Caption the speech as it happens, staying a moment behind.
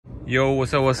Yo,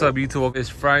 what's up, YouTube? It's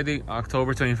Friday,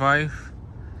 October 25.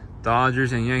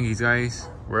 Dodgers and Yankees, guys.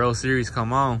 World Series,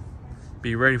 come on.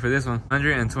 Be ready for this one.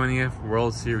 120th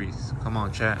World Series. Come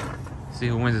on, chat. See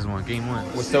who wins this one. Game 1.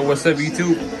 What's up,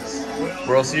 YouTube?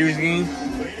 World Series game.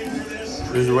 This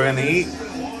is what we're gonna eat.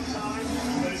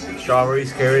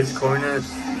 Strawberries, carrots,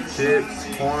 cornets, chips,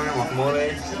 corn, guacamole,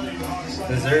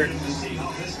 dessert,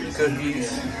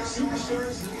 cookies,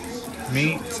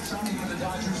 meat,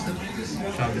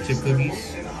 chocolate chip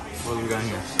cookies. What do we got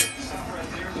here?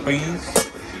 Beans,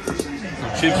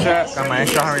 some chip chat. Got my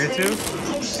extra hot here too.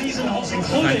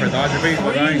 Time for Dodger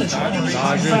baseball, guys. Dodgers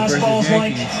versus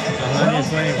Yankees.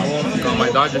 120. Got my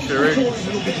Dodger shirt ready.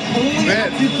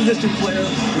 Fifth-position player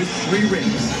with 3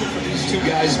 rings. These 2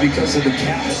 guys because of the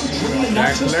cast.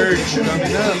 Jack Flaherty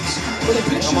coming up.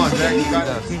 Come on, Jack. You got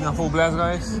that. Team on full blast,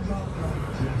 guys.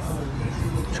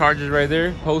 Charges right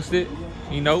there. Post it.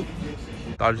 You know.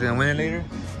 Dodgers gonna win it later.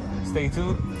 Stay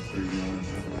tuned.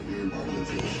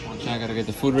 I gotta get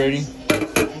the food ready.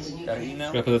 Gotta eat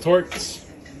now. Gotta put the torts.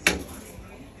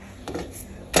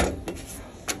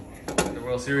 Got the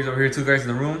World Series over here too, guys, in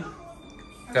the room.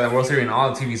 Got the World Series and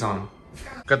all the TVs on.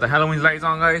 Got the Halloween lights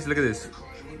on, guys. Look at this.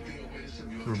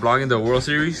 We're vlogging the World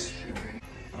Series.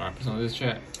 Alright, put some of this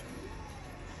chat.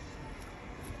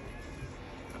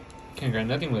 Can't grab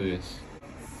nothing with this.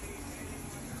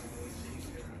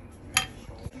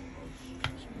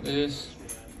 This.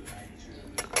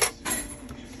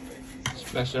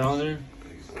 Splash it on there.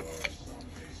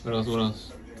 What else?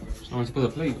 I want to put a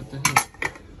plate. What the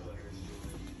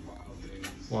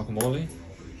hell? Guacamole.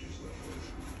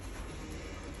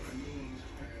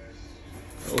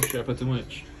 Oh shit, I put too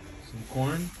much. Some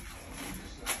corn.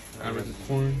 Average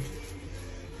corn.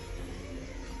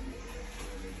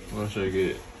 What else should I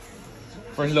get?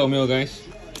 First little meal, guys.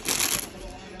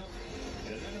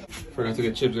 Forgot to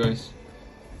get chips, guys.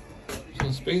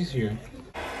 Some space here.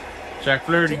 Jack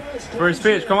Flaherty. First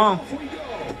pitch, come on.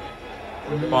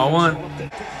 Ball 1.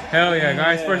 Hell yeah,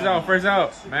 guys. First out.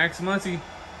 Max Muncy.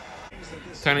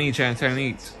 Time to eat, Chad. Time to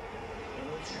eat.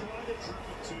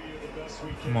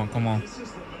 Come on.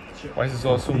 Why is this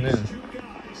all zoomed in?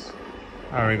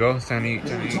 There we go. It's time to eat.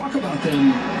 Guys, this is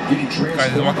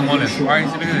guacamole.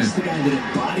 Spicy. Look at this.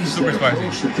 Super spicy.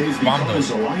 Bomb though.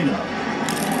 Some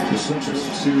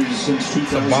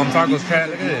bomb tacos, cat.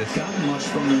 Look at this.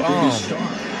 Bomb. Awesome.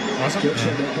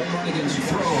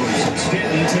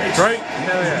 Right?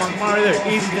 Hell yeah. Come on right there.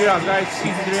 Easy 3 outs, guys.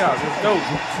 Easy 3 outs. Let's go. Alright,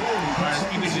 let's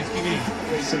keep eating.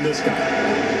 Facing this guy.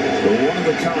 The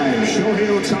one-of-a-kind Shohei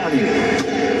Ohtani.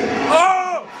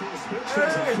 Oh!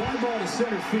 Hey. Fly ball to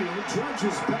center field. George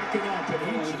is backing up.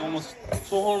 And almost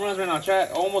 2 home runs right now,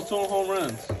 chat. Almost 2 home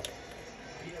runs.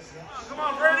 Come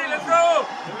on, Freddie. Let's go.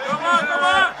 Come on.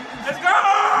 Let's go.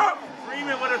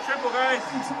 Freeman with a triple, guys.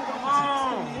 Come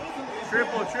on.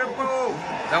 Triple.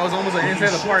 That was almost an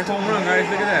inside the park home run, guys.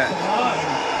 Look at that.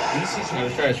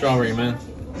 Let's try a strawberry, man.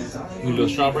 You do a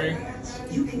strawberry.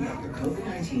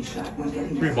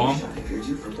 3 bomb.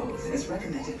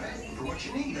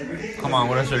 Come on,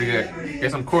 what else should we get?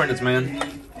 Get some coordinates, man.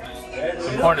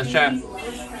 Some coordinates, chat.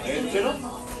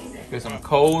 Get some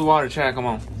cold water, chat. Come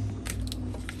on.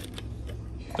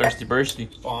 Thirsty bursty.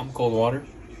 Bomb, cold water.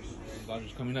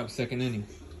 Dodgers coming up, 2nd inning.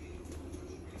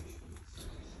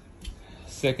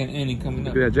 2nd inning coming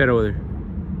up. Look at that jet over there.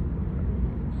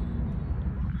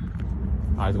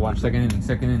 Alright, let's watch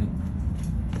 2nd inning.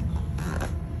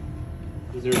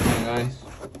 Here's everything, guys.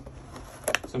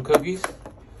 Some cookies.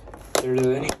 3rd of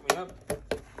the inning coming up.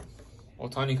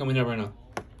 Ohtani coming up right now.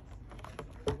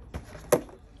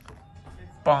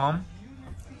 Bomb.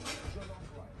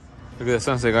 Look at the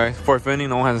sunset, guys. 4th inning,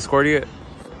 no one hasn't scored yet.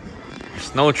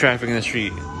 There's no traffic in the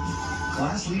street.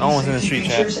 No one's in the street,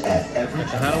 chat.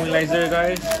 The Halloween lights there,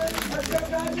 guys.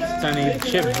 It's time to eat the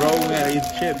chips, bro. We gotta eat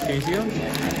the chips. Can you see them?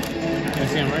 Can you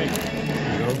see them right?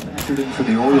 There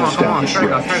you go. Come on.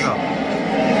 Strike out.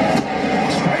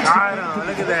 Got him.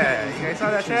 Look at that. You guys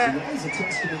saw that, chat?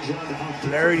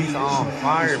 Flaherty's on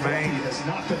fire, man.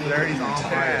 Flaherty's on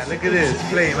fire. Look at this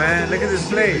play, man. Look at this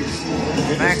play.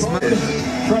 Max Muncy.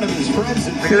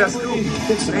 Look at that scoop.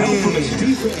 Hey.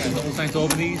 Almost time to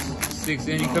open these. 6th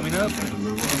inning coming up.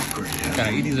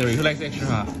 Gotta eat these already. Who likes extra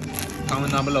hot?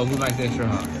 Comment down below who likes extra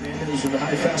hot.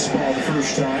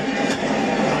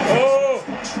 Oh!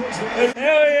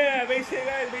 Hell yeah! Base hit,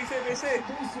 guys. Base hit.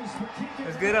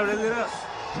 Let's get up.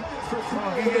 Come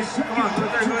on, go to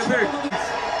 3rd.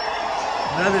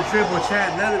 Another triple, chat.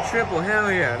 Another triple.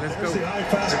 Hell yeah. Let's go. Look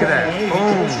at that.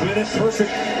 Boom. Perfect.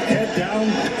 Head down.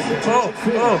 Oh.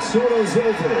 Soto's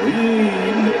over. He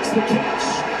makes the catch.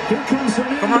 Here comes the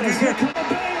Come on, get.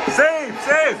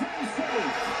 Save.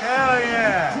 Hell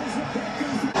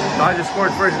Dodgers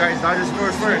scored first, guys. Dodgers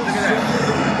scored first. Look at that.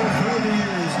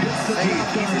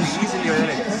 Easily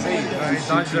already. Save. Guys,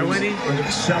 Dodgers are winning. They're going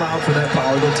to sell out for that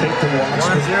power. They'll take the walks.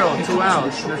 1-0, 2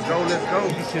 outs. Let's go, let's go.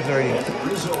 These chips already.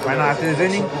 Right now, after this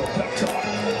inning,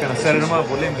 gonna set them up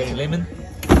with lemon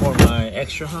for my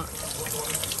extra hot.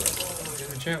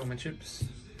 Chat with my chips.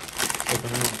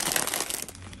 Open them up.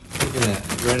 Look at that,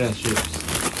 red ass chips.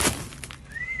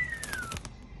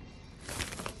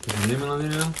 Put some lemon on there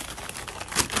now.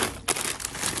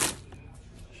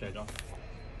 Shake off.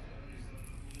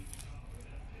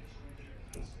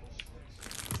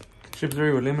 Chips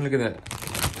are with lemon. Look at that.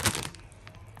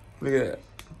 Look at that.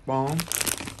 Bomb.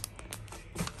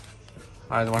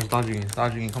 Alright, watch Dodger game.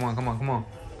 Dodger game. Come on, come on, come on.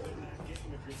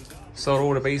 Soto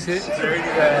with a base hit.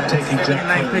 Taking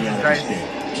 79 pitches, guys.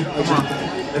 Come on.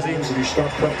 Let's see. Ooh,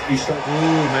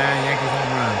 man. Yankees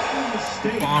home run.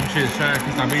 Bomb chips. Try to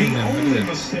stop beating them. Look at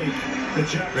this.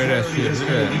 Red ass chips. Look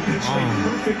at that.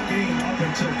 Perfect game up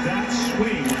until that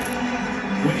swing.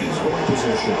 Winning scoring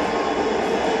position.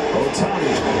 Otani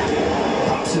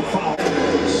pops it foul.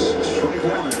 Strike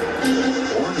one.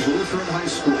 Orange Lutheran High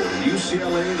School,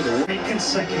 UCLA to the 8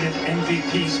 consecutive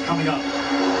MVPs coming up.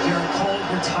 Darren Cole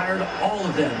retired all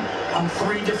of them on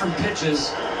 3 different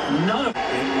pitches. None of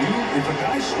if a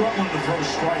guy's struggling to throw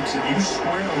strikes and you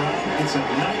square around, it's a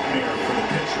nightmare for the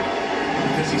pitcher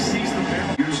because he sees the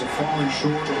barrel. Years of falling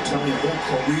short. Otani, whole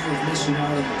career of missing out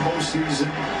on the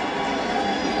postseason.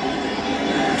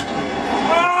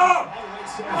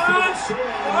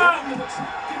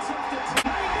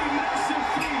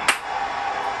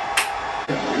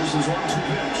 Here's his 1-2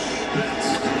 pitch.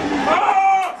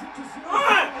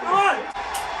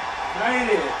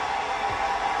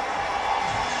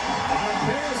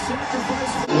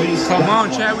 Come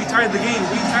on, Chad. We tied the game.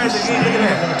 We tied the game. Look at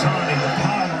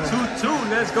that. 2-2.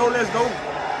 Let's go. Let's go.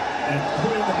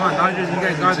 Come on, Dodgers. You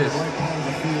guys got this. Come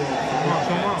on,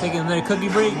 come on. Taking another cookie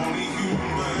break.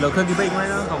 Little cookie break right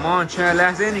now. Come on, Chad.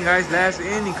 Last inning, guys. Last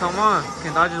inning. Come on.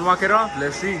 Can Dodgers walk it off?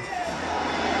 Let's see.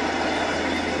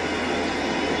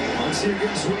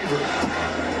 Against Weaver.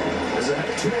 As a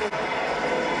head toward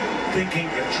thinking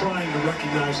and trying to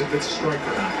recognize if it's a strike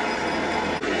or not.